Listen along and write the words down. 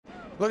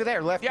Look at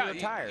there, left rear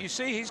tire. You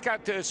see, he's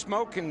got the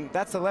smoke and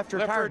that's the left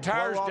rear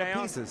tires all down.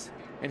 to pieces.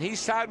 And he's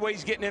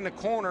sideways getting in the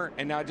corner.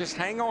 And now just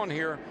hang on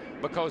here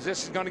because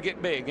this is going to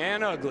get big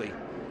and ugly.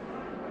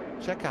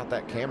 Check out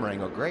that camera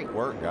angle. Great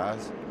work,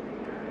 guys.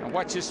 And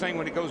watch this thing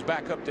when it goes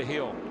back up the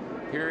hill.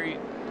 Here,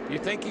 you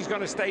think he's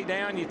going to stay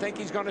down? You think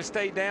he's going to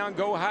stay down?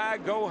 Go high,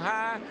 go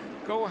high,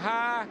 go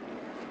high.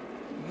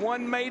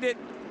 One made it.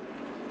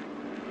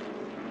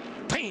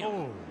 Bam!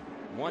 Oh,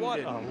 One what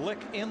didn't. a lick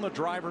in the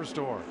driver's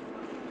door.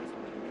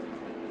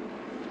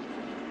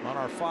 On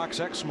our Fox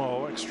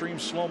Xmo Extreme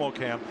Slow-Mo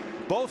Cam,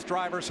 both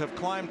drivers have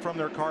climbed from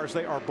their cars.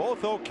 They are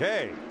both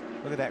okay.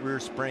 Look at that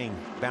rear spring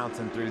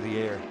bouncing through the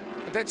air.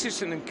 But that's just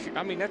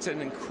that's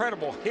an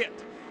incredible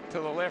hit to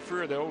the left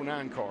rear of the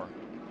 09 car.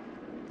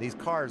 These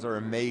cars are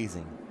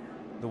amazing.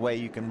 The way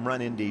you can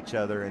run into each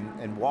other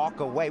and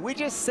walk away. We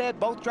just said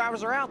both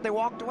drivers are out. They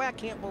walked away. I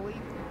can't believe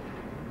it.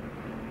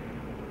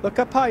 Look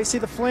up high. You see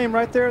the flame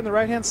right there on the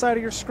right-hand side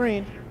of your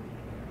screen.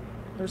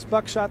 There's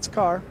Buckshot's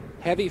car.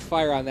 Heavy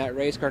fire on that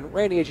race car. And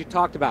Randy, as you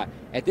talked about,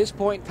 at this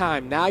point in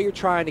time, now you're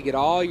trying to get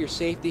all your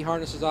safety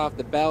harnesses off,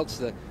 the belts,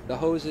 the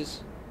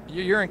hoses.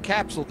 You're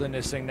encapsulated in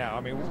this thing now.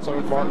 I mean, so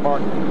is Mark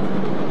Martin.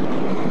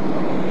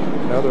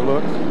 Another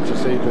look to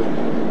see the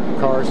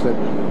cars that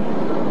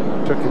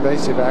took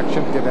evasive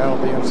action get down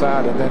on the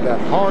inside, and then that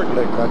hard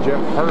lick by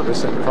Jeff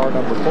Purvis in car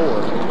number 4.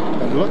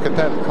 And look at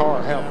that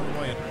car help.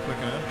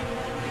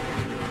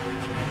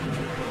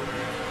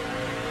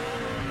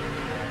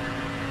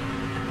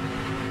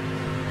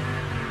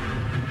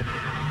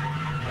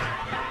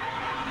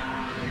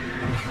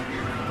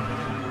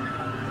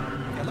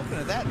 Looking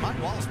at that,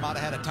 Mike Wallace might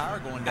have had a tire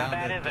going down.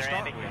 How bad is there,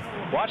 Andy?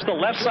 Watch the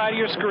left side of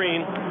your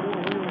screen.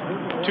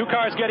 Two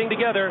cars getting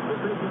together,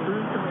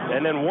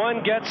 and then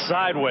one gets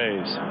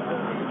sideways.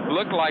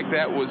 Looked like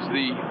that was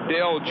the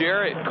Dale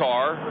Jarrett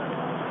car.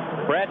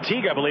 Brad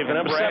Teague, I believe, the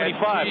number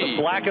 75, the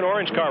black and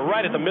orange car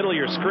right at the middle of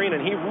your screen,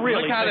 and he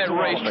really... Look how that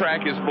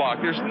racetrack is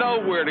blocked. There's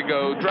nowhere to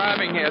go.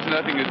 Driving has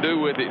nothing to do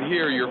with it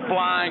here. You're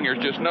flying.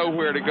 There's just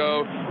nowhere to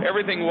go.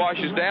 Everything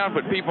washes down,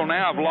 but people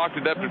now have locked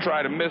it up to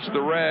try to miss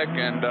the wreck.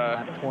 And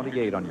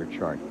 28 on your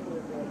chart.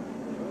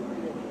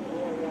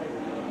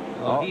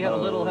 Well, he had a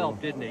little help,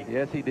 didn't he?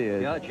 Yes, he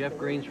did. Yeah, Jeff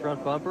Green's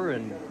front bumper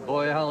and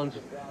Boy Allen's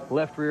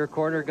left rear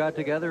corner got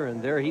together,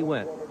 and there he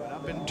went.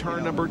 Up in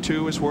turn number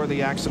 2 is where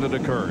the accident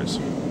occurs.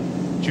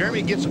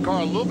 Jeremy gets the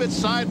car a little bit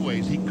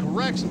sideways. He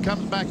corrects and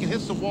comes back and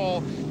hits the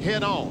wall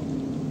head on.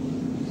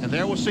 And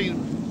there we'll see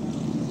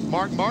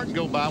Mark Martin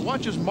go by.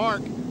 Watch as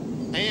Mark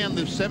and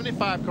the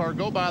 75 car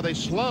go by. They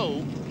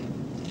slow.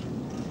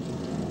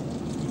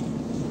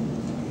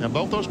 Now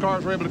both those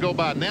cars were able to go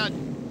by. Now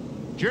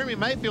Jeremy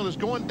Mayfield is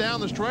going down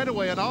the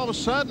straightaway, and all of a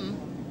sudden,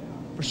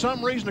 for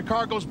some reason, the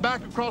car goes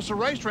back across the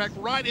racetrack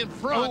right in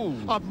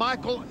front of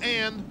Michael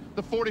and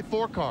the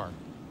 44 car.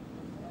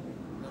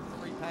 Number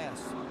 3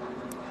 pass.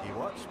 He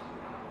was.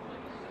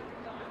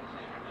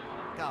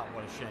 God,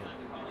 what a shame.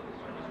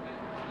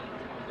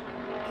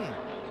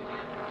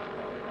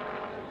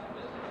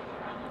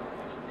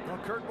 Well,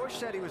 Kurt Busch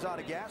said he was out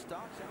of gas.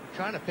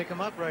 Trying to pick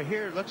him up right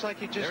here. Looks like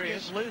he just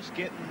gets loose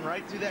getting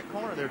right through that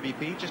corner there,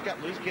 BP. He just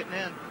got loose getting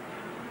in.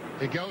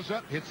 It goes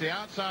up, hits the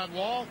outside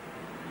wall.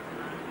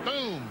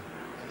 Boom.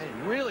 And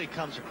it really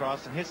comes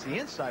across and hits the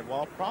inside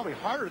wall probably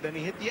harder than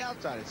he hit the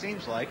outside, it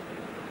seems like.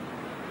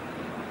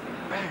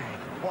 Bang.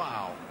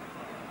 Wow.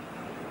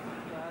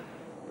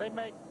 They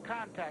make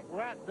contact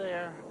right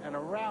there, and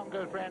around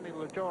goes Randy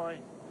LaJoie.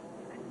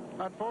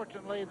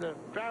 Unfortunately, the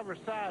driver's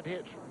side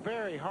hits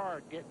very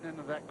hard getting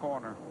into that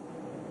corner.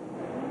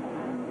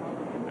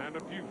 And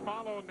if you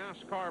follow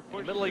NASCAR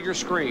push... Middle of your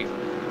screen.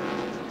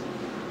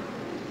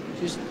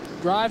 Just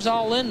drives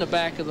all in the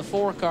back of the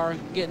 4 car,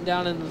 getting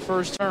down into the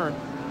first turn.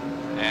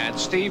 And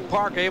Steve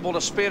Park able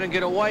to spin and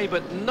get away,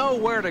 but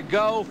nowhere to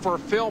go for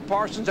Phil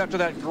Parsons after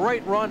that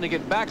great run to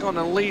get back on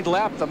the lead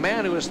lap. The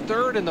man who is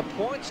third in the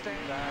point stand.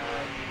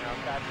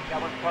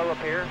 Got one slow up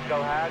here.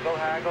 Go high, go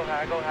high, go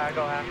high, go high,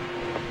 go high.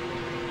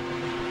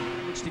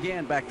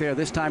 Again back there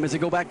this time as they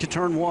go back to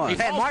turn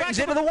 1. And Martin's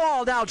into the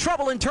wall now.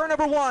 Trouble in turn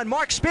number 1.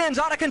 Mark spins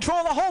out of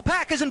control. The whole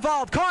pack is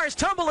involved. Cars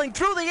tumbling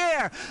through the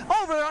air.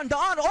 Over on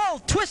all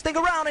twisting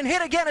around and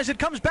hit again as it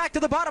comes back to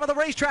the bottom of the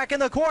racetrack in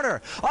the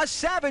corner. A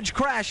savage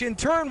crash in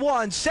turn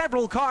 1.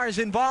 Several cars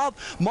involved.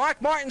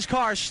 Mark Martin's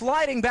car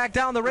sliding back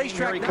down the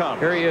racetrack. Here he comes.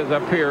 Here he is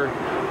up here.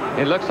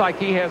 It looks like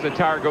he has a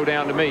tire go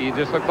down to me. It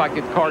just looks like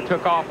his car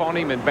took off on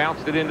him and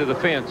bounced it into the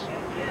fence.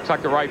 Looks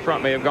like the right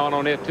front may have gone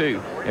on it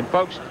too. And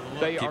folks,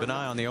 keep an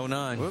eye on the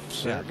 09.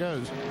 Whoops, there it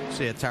goes.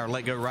 See a tire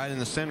let go right in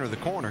the center of the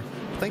corner.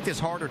 I think this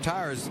harder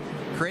tire has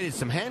created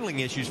some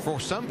handling issues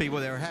for some people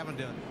that are having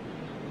to.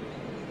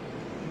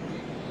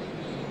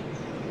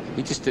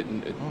 He just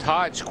didn't.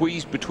 Todd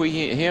squeezed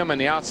between him and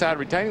the outside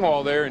retaining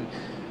wall there, and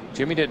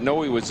Jimmy didn't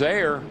know he was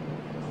there.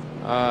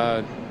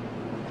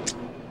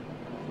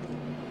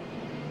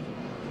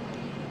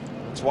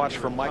 Let's watch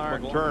from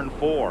Mike McLaughlin. Turn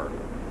 4.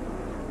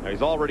 Now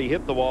he's already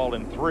hit the wall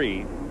in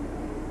 3.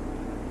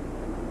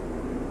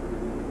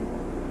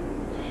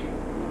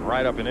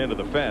 right up and into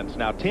the fence.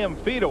 Now Tim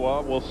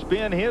Fedowa will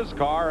spin his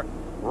car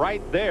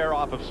right there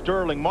off of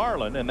Sterling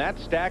Marlin, and that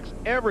stacks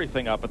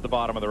everything up at the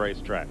bottom of the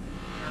racetrack.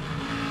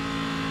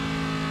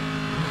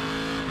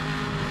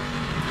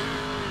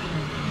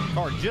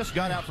 Car just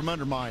got out from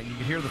under Mike. You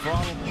can hear the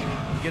throttle.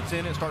 He gets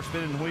in it, starts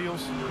spinning the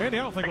wheels. Andy,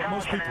 I don't think what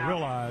most people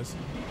realize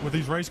with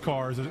these race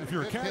cars is if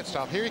you're a pit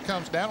stop, here he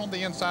comes down on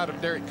the inside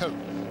of Derek Cope,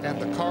 and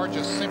the car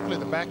just simply,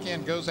 the back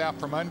end goes out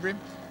from under him.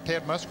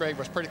 Ted Musgrave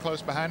was pretty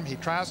close behind him. He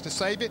tries to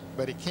save it,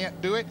 but he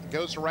can't do it. It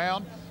goes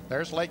around.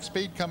 There's Lake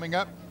Speed coming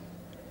up.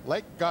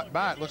 Lake got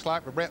by, it looks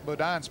like, where Brett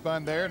Bodine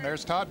spun there, and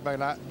there's Todd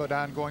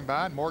Bodine going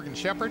by, and Morgan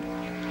Shepherd.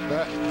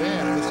 But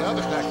then this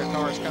other pack of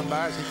cars come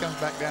by as he comes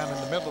back down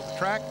in the middle of the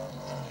track.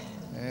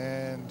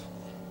 And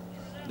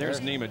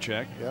there's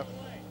Nemechek. Yep.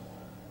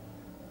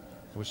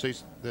 We see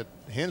that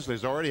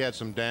Hensley's already had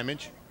some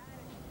damage.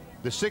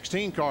 The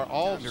 16 car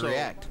also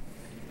react.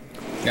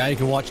 Yeah, you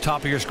can watch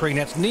top of your screen.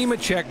 That's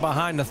Nemechek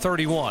behind the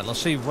 31. Let's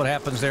see what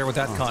happens there with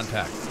that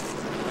contact.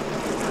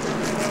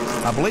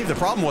 I believe the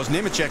problem was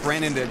Nemechek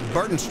ran into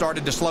Burton,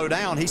 started to slow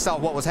down. He saw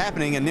what was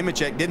happening, and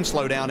Nemechek didn't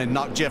slow down and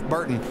knocked Jeff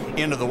Burton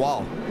into the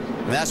wall.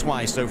 And that's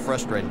why he's so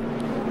frustrated.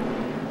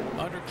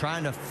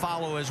 Trying to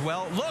follow as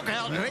well. Look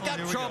out, they got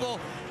trouble.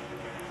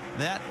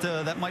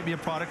 That might be a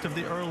product of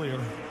the earlier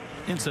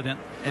incident,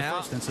 the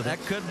first incident.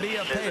 That could be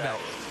a payback.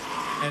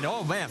 And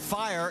oh man,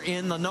 fire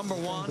in the number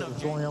one.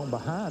 What's going on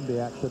behind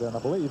the accident, I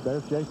believe.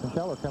 There's Jason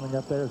Keller coming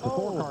up there as the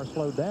 4-car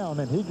slowed down,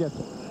 and he gets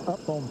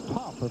up on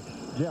top of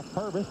Jeff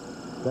Purvis.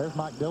 There's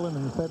Mike Dillon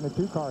in the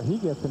 72 car. He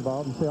gets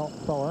involved. You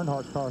saw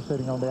Earnhardt's car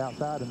sitting on the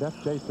outside, and that's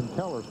Jason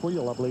Keller's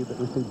wheel, I believe, that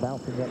we see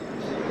bouncing up.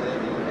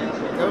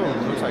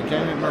 Oh, looks like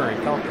Jamie Murray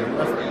caught the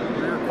left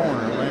rear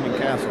corner of Landon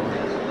Castle.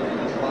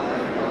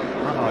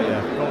 Oh,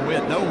 yeah. Oh, we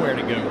had nowhere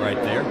to go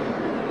right there.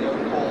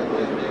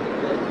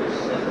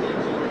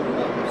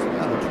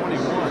 Number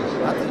 21.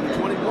 I think the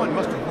 21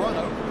 must have run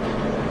over.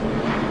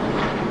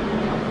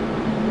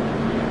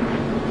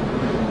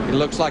 It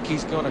looks like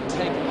he's going to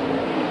take it.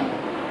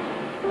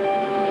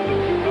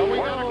 We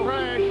got a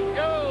crash.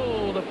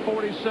 Oh, the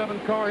 47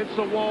 car hits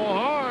the wall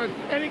hard,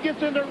 and he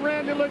gets into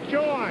Randy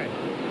LaJoy.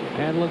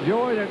 And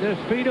LaJoy, their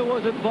speeder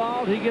was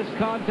involved. He gets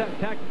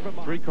contact from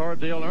 3-car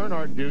Dale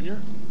Earnhardt Jr.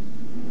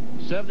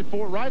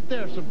 74 right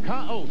there.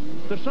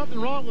 There's something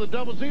wrong with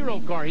the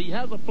 00 car. He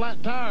has a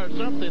flat tire or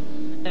something,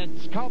 and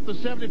it's caught the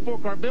 74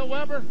 car. Bill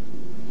Weber?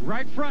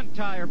 Right front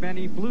tire, man.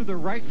 He blew the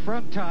right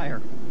front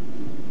tire.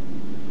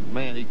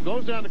 Man, he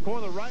goes down the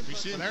corner of the right. We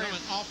see him coming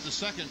off the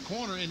second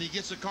corner, and he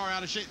gets the car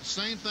out of shape.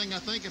 Same thing I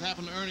think had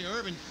happened to Ernie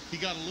Irvin. He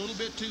got a little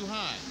bit too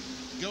high.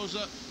 Goes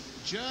up,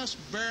 just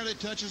barely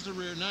touches the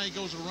rear. Now he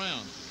goes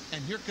around,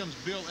 and here comes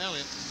Bill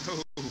Elliott.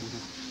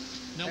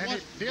 Now and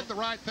what? He did the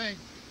right thing,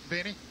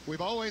 Benny.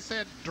 We've always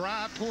said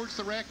drive towards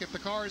the wreck if the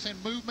car is in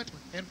movement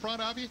in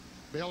front of you.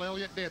 Bill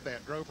Elliott did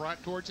that. Drove right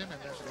towards him,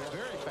 and that's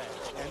very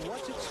fast. And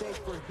what's at stake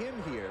for him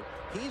here?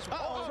 He's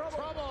trouble.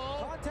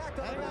 Contact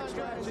on the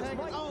racetrack. It's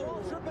Mike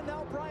Waltrip and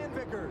now Brian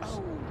Vickers.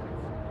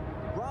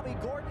 Robbie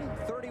Gordon,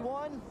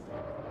 31.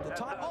 The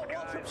time.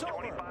 Waltrip's over.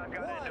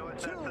 1,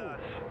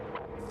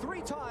 2,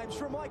 3 times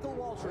for Michael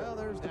Waltrip. Well,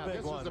 there's the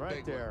big one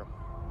right there.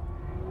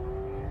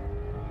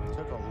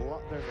 Took a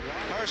lot. There's a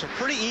lot. Cars are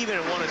pretty even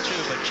at 1 and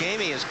 2, but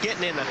Jamie is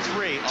getting into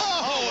 3.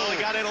 Well, he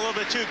got in a little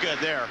bit too good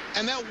there.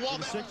 And that wall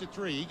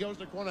 63. He goes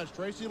to the corner. That's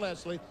Tracy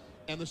Leslie,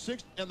 and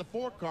the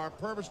 4 car.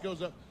 Purvis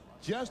goes up,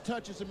 just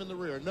touches him in the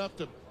rear enough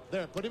to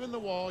put him in the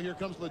wall. Here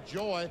comes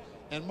LaJoy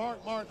and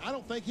Mark Martin. I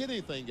don't think hit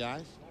anything,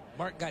 guys.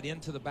 Mark got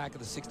into the back of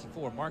the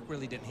 64. Mark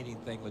really didn't hit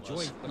anything.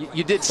 LaJoy.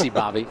 You did see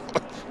Bobby.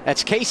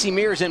 That's Casey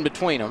Mears in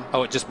between them.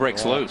 Oh, it just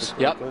breaks loose.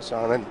 Yep.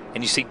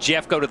 And you see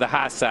Jeff go to the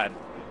high side.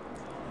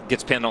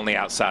 Gets pinned on the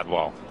outside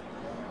wall.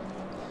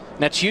 And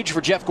that's huge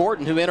for Jeff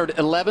Gordon, who entered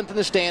 11th in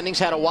the standings,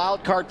 had a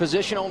wild card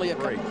position, only a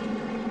couple.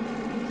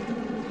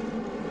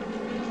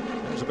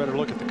 There's a better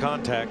look at the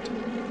contact.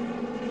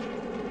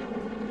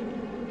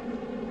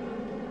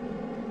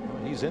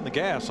 Well, he's in the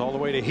gas all the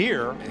way to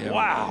here. Yeah.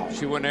 Wow.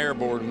 She went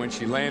airborne when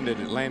she landed.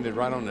 It landed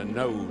right on the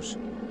nose.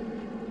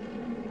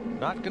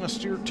 Not going to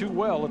steer too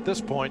well at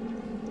this point.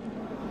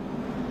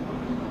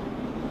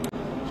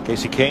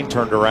 Casey Kane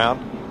turned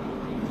around.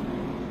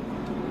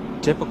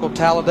 Typical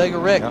Talladega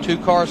wreck. Yeah. 2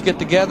 cars get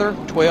together,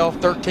 12,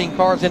 13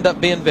 cars end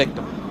up being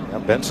victim. Yeah,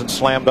 Benson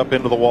slammed up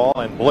into the wall,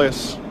 and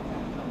Bliss.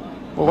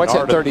 Well, watch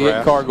that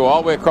 38 car go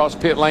all the way across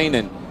pit lane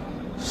and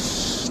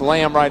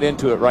slam right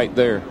into it right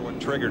there.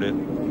 What triggered it,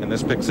 and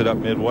this picks it up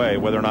midway,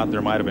 whether or not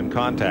there might have been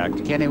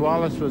contact. Kenny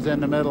Wallace was in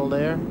the middle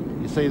there.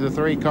 You see the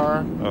 3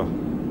 car. Oh.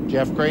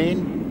 Jeff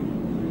Green.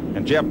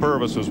 And Jeff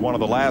Purvis was one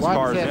of the last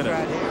cars in it.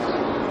 Right here.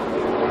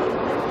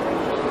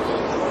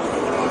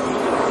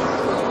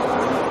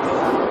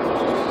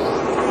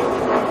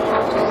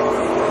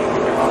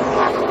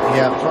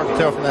 Yeah, it's hard to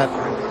tell from that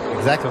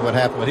exactly what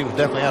happened, but he was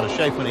definitely out of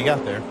shape when he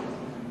got there.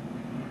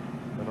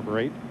 Number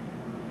 8.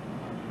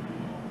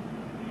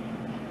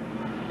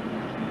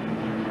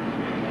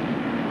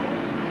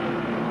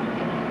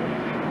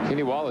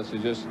 Kenny Wallace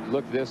has just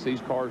looked at this.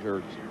 These cars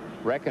are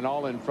wrecking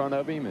all in front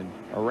of him and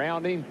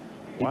around him.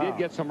 He Wow. did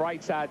get some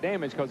right side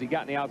damage because he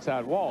got in the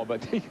outside wall,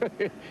 but it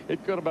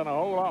could have been a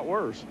whole lot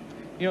worse.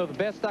 You know, the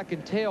best I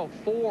can tell,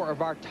 4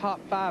 of our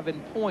top 5 in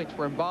points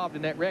were involved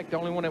in that wreck. The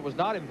only one that was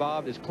not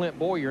involved is Clint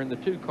Boyer in the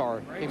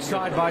 2-car.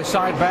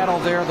 Side-by-side battle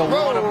there. The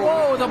one.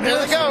 Whoa, the Here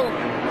they go.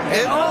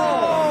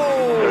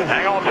 Oh!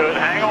 Hang on to it.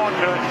 Hang on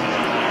to it.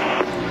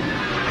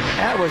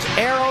 That was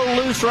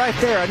arrow loose right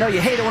there. I know you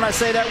hate it when I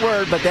say that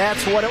word, but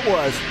that's what it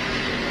was.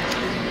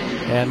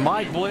 And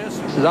Mike Bliss.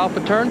 This is off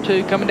of turn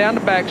 2, coming down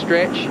the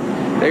backstretch.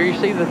 There you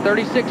see the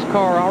 36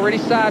 car already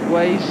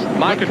sideways.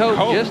 Mike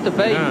Cope just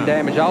evading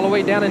damage all the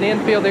way down in the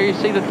infield. There you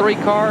see the 3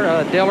 car.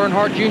 Dale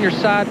Earnhardt Jr.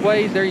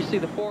 sideways. There you see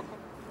the 4 car.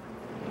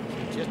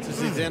 Just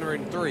as he's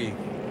entering 3,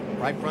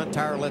 right front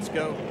tire lets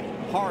go.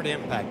 Hard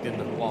impact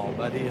into the wall,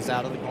 but he is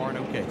out of the car and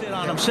okay. Did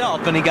on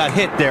himself, and he got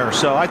hit there.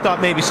 So I thought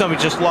maybe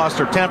somebody just lost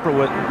their temper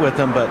with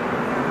him, but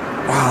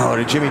wow,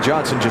 did Jimmy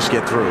Johnson just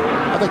get through?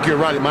 I think you're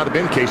right. It might have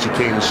been Casey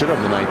Kane instead of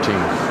the 19.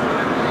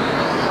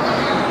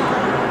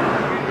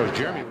 Because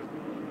Jeremy.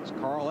 It's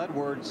Carl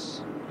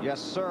Edwards.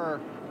 Yes, sir.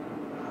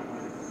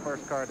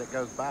 First car that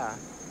goes by.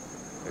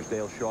 There's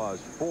Dale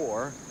Shaw's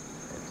 4.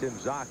 And Tim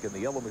Zock in the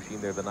yellow machine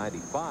there, the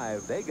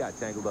 95. They got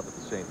tangled up at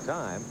the same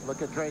time.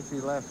 Look at Tracy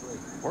Leslie.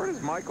 Where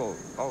does Michael?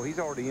 Oh, he's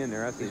already in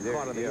there. He's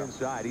caught on the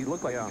inside. He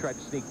looked like he tried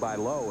to sneak by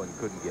low and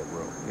couldn't get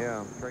room.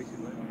 Yeah. Tracy.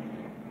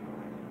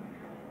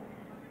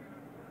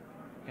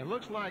 It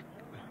looks like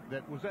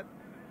that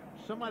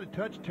somebody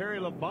touched Terry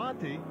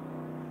Labonte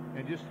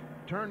and just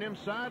turned him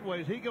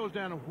sideways. He goes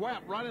down and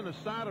whap right in the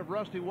side of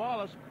Rusty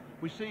Wallace.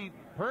 We see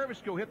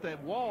Purvis go hit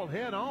that wall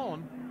head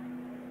on.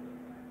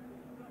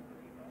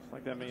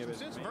 like that may have been.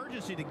 Sense of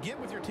urgency to get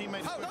with your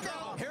teammates. Oh, look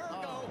out! Here we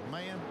go.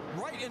 Man.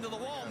 Right into the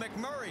wall,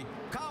 McMurray.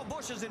 Kyle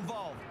Busch is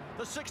involved.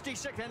 The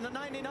 66 and the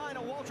 99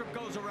 of Waltrip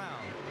goes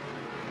around.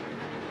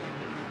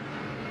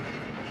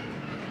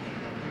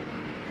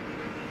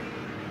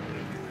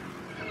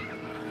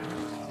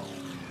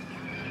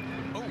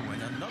 Oh,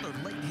 and another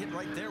late hit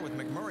right there with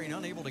McMurray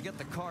unable to get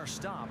the car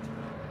stopped.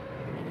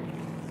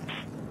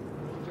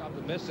 Job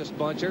to miss this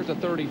bunch. There's a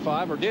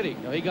 35, or did he?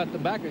 No, he got the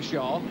back of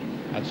Shaw.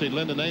 I'd say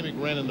Lyndon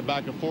Amick ran in the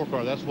back of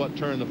 4-car. That's what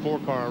turned the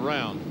 4-car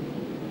around.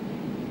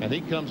 And he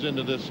comes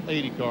into this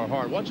 80-car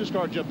hard. Watch this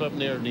car jump up in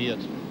the air and he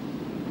hits.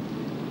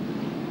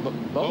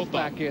 Both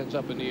back ends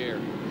up in the air.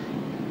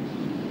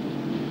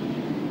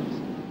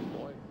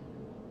 Boy.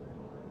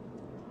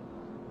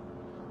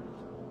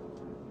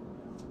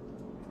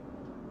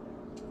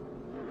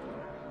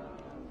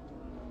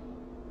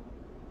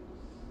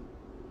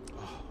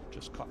 Oh,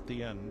 just caught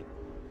the end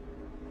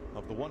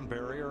of the one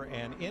barrier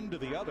and into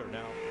the other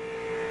now.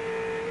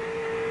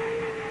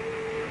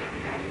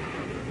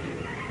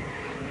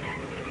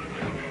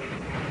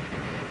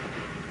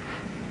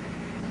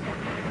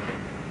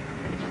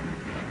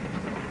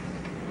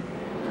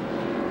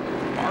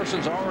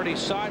 Parsons already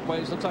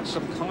sideways. Looks like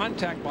some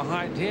contact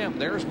behind him.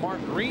 There's Mark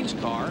Green's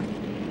car.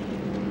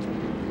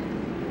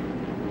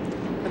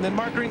 And then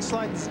Mark Green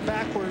slides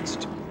backwards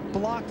to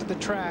block the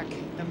track,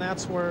 and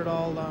that's where it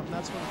all.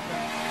 That's where.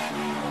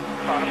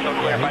 So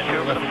clear by 2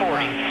 over the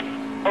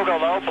 40. We'll go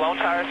low. Blown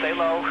tire. Stay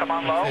low. Come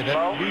on, low.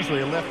 Low.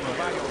 Usually a left on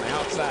the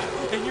outside.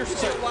 And you're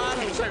so wide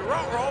and say,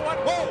 roll, what?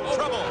 Whoa,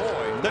 trouble.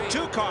 The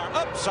 2-car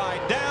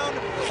upside down,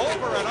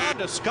 over and on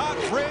to Scott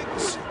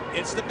Briggs.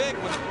 It's the big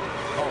one.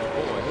 Oh,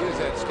 boy, who is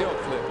that still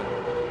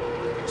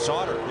flipping?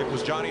 Sauter. It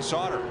was Johnny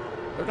Sauter.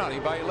 There's not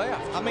anybody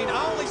left. I mean,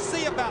 I only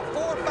see about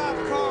 4 or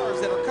 5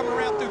 cars that are coming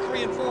around through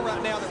 3 and 4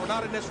 right now that were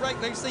not in this race.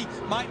 They see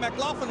Mike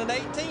McLaughlin in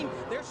 18.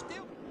 They're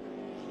still.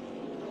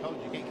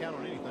 Told you can't count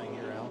on anything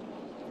here, Al.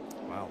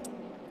 Wow.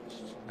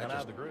 Got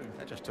out of the groove.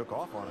 That just took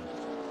off on him.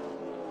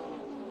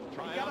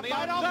 Try on the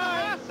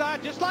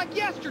outside, just like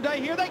yesterday.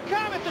 Here they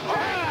come at the track.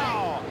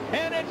 Wow.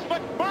 And it's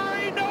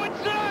McMurray. No,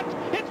 it's not.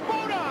 It's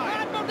Bodine.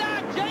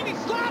 Jamie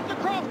slides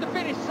across the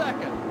finish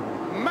second.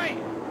 Man,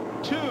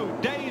 2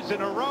 days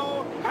in a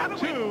row.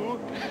 2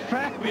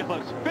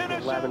 fabulous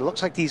finishes. It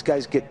looks like these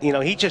guys get,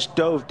 he just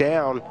dove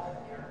down.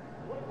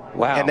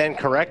 Wow. And then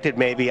corrected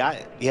maybe.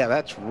 Yeah,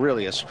 that's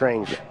really a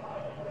strange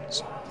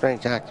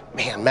act.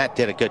 Man, Matt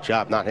did a good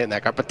job not hitting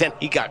that car, but then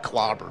he got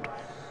clobbered.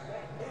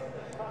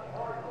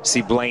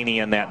 See Blaney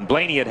in that. And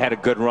Blaney had a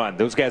good run.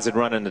 Those guys had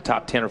run in the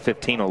top 10 or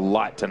 15 a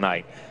lot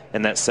tonight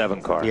in that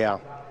 7 car. Yeah.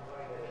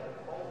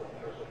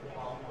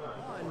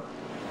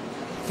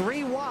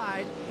 3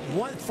 wide,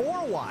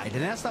 4 wide,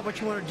 and that's not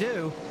what you want to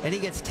do. And he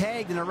gets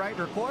tagged in the right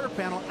rear quarter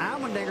panel.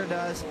 Allmendinger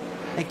does,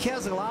 and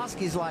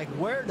Keselowski's like,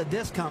 where did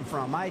this come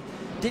from? I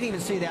didn't even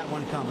see that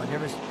one coming.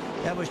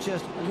 That was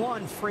just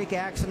one freak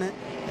accident,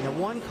 and the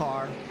 1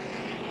 car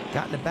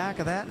got in the back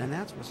of that, and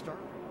that's what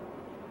started.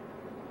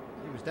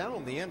 He was down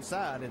on the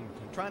inside and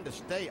trying to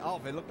stay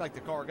off. It looked like the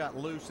car got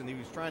loose, and he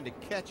was trying to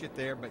catch it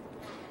there, but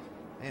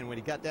and when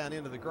he got down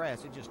into the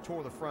grass, it just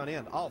tore the front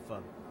end off of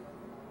him.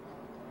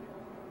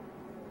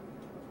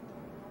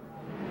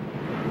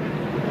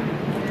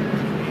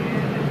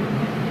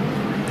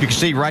 You can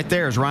see right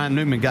there as Ryan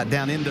Newman got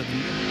down into the...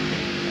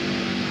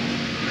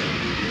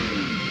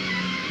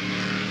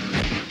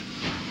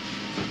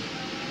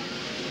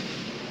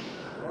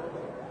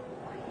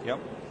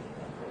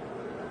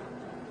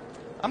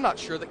 I'm not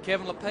sure that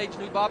Kevin LePage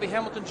knew Bobby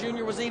Hamilton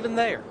Jr. was even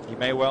there. He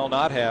may well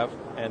not have,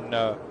 and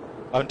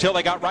until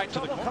they got right to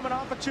the corner. Coming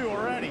off a 2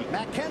 already.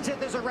 Matt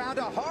Kenseth is around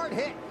a hard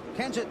hit.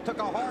 Kenseth took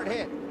a hard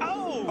hit.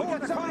 Oh,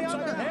 gets somebody on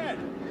the head.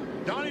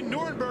 Donnie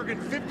Nuremberg in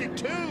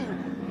 52.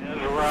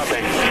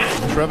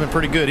 He's rubbing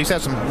pretty good. He's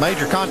had some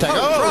major contact.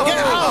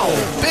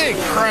 Big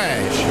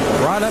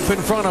crash. Right up in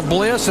front of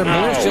Bliss, and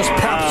Bliss just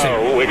pops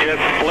it. We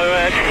just blew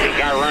it. He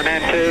got run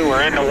into.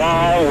 We're in the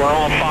wall. We're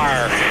on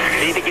fire.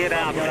 Need to get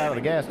out. Got out of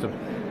the gas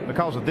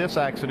because of this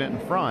accident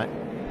in front,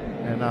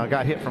 and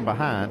got hit from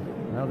behind.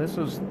 Well, this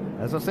was,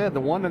 as I said,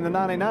 the one in the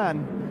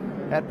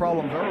 99 had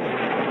problems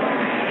earlier.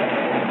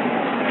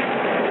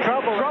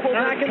 Trouble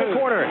back in the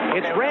corner.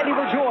 It's Randy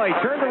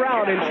LaJoie turned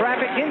around in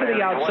traffic into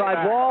the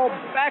outside wall,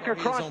 back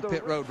across the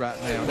pit road right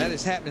now. That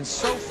is happening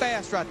so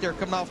fast right there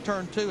coming off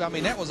turn 2. I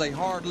mean, that was a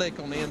hard lick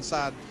on the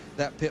inside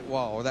that pit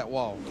wall, or that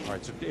wall. All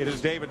right, so it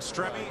is David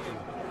Stremme.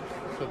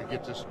 So to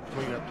get this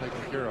cleanup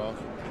taken care of.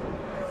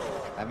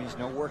 That means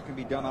no work can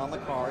be done on the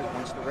cars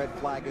once the red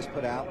flag is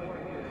put out.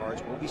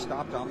 Cars will be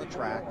stopped on the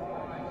track.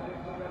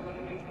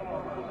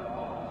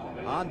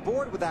 On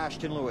board with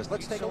Ashton Lewis.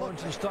 Let's take a look.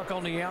 Sorensen stuck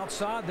on the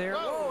outside there.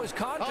 Oh, his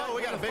contact. Oh,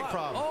 we got a big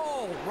problem.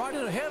 Oh, right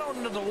in the head on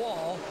into the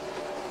wall.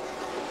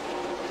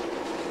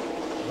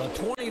 The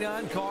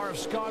 29 car of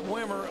Scott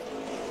Wimmer.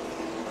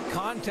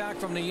 Contact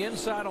from the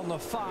inside on the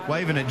 5.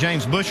 Waving at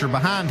James Busher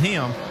behind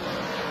him.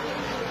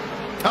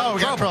 Oh,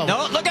 we got trouble.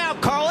 No, look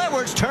out. Carl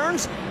Edwards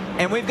turns,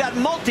 and we've got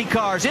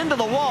multi-cars into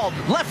the wall.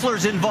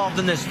 Leffler's involved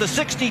in this. The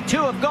 62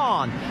 have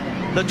gone.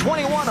 The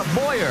 21 of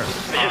Boyer.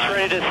 Just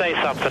ready to say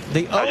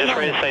something. I was just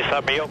ready to say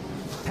something.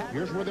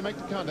 Here's where they make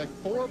the contact.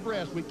 4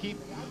 abreast. We keep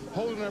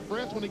holding our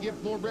breath when they get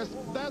 4 abreast.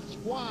 That's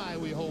why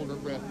we hold our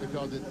breath,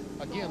 because,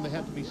 again, they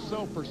have to be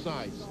so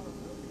precise.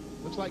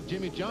 Looks like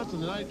Jimmy Johnson,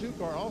 the 92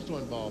 car, also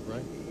involved,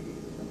 right?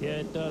 Yeah,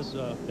 it does,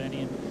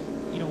 Benny. And,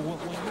 you know, when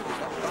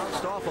you're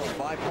Bounced off of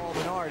by Paul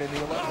Menard in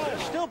the 11. They're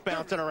still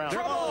bouncing around.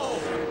 Trouble!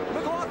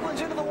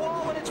 McLaughlin's into the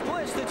wall, and it's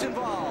Bliss that's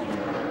involved.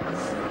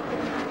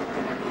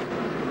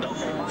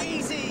 Oh,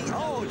 easy.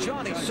 Oh,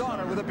 Johnny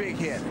Sauter with a big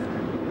hit.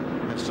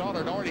 And Sauter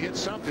had already hit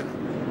something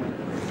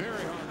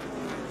very hard.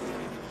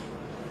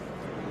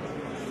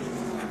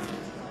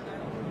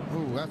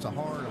 Ooh, that's a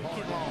hard.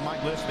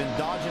 Mike Bliss been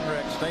dodging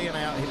wrecks, staying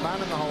out,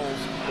 finding the holes.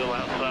 Still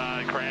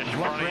outside, crash in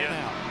front of you.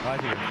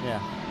 Right here,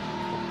 yeah.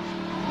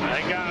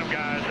 They got him,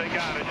 guys. They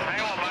got it. Hang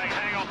on, Mike.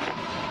 Hang on.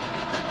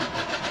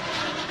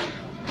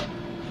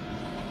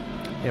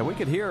 Yeah, we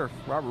could hear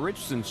Robert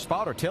Richardson's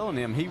spotter telling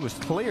him he was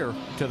clear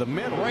to the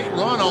middle. Great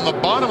run on the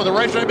bottom of the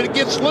racetrack, but it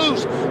gets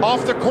loose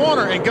off the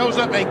corner and goes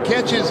up and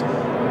catches. Is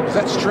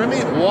that Stremme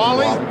and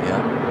Wally?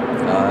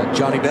 Yeah.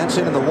 Johnny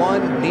Benson in the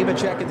 1,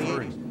 Nemechek in the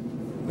 80s.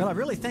 Well, I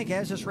really think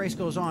as this race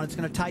goes on, it's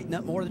going to tighten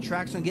up more. The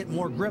track's going to get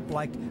more grip,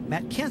 like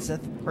Matt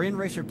Kenseth, our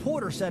in-race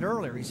reporter, said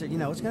earlier. He said, you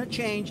know, it's going to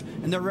change,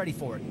 and they're ready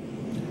for it.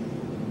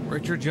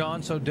 Richard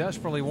John so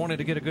desperately wanted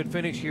to get a good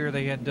finish here.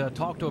 They had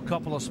talked to a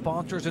couple of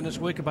sponsors in this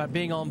week about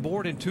being on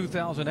board in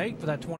 2008 for that